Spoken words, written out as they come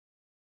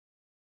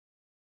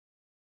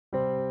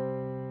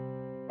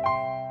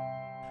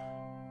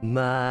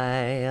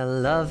My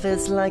love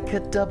is like a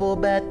double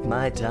bed,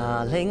 my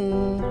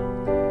darling.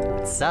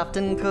 It's soft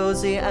and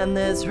cozy and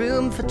there's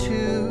room for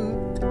two.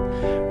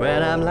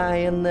 When I'm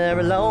lying there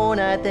alone,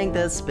 I think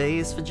there's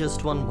space for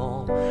just one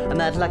more, and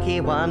that lucky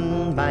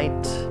one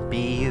might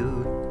be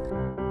you.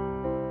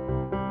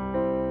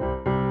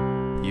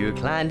 You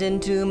climbed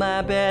into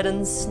my bed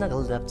and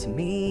snuggled up to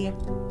me,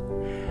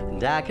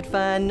 and I could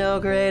find no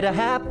greater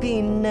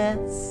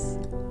happiness.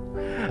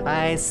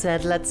 I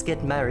said, let's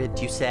get married.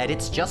 You said,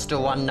 it's just a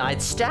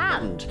one-night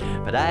stand.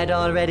 But I'd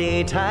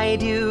already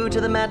tied you to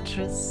the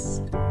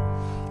mattress,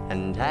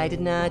 and I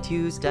did not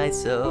use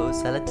Daiso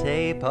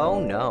sellotape, oh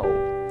no.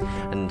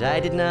 And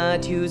I did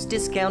not use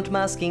discount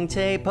masking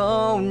tape,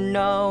 oh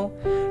no.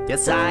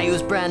 Yes, I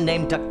used brand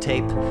name duct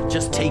tape,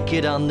 just take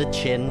it on the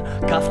chin.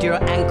 Cuffed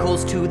your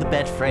ankles to the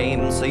bed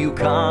frame so you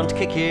can't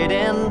kick it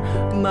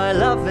in. My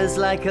love is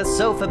like a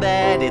sofa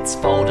bed, it's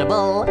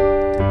foldable.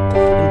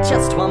 In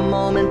just one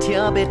moment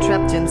you'll be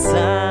trapped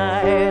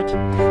inside.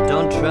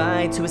 Don't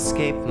try to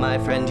escape, my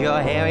friend,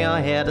 you're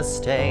here to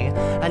stay.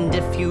 And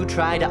if you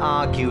try to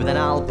argue, then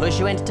I'll push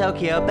you into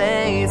Tokyo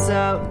Bay.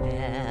 So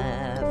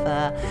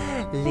never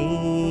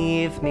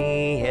leave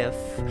me if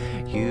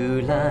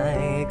you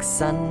like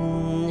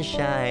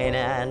sunshine,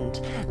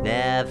 and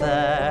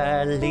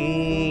never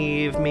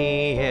leave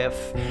me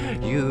if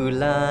you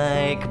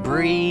like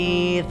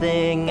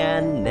breathing,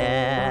 and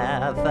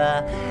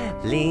never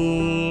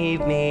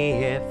leave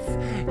me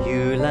if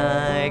you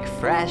like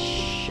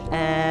fresh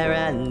air,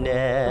 and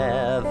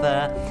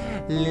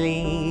never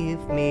leave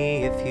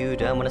me if you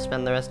don't want to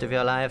spend the rest of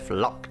your life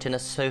locked in a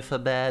sofa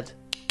bed.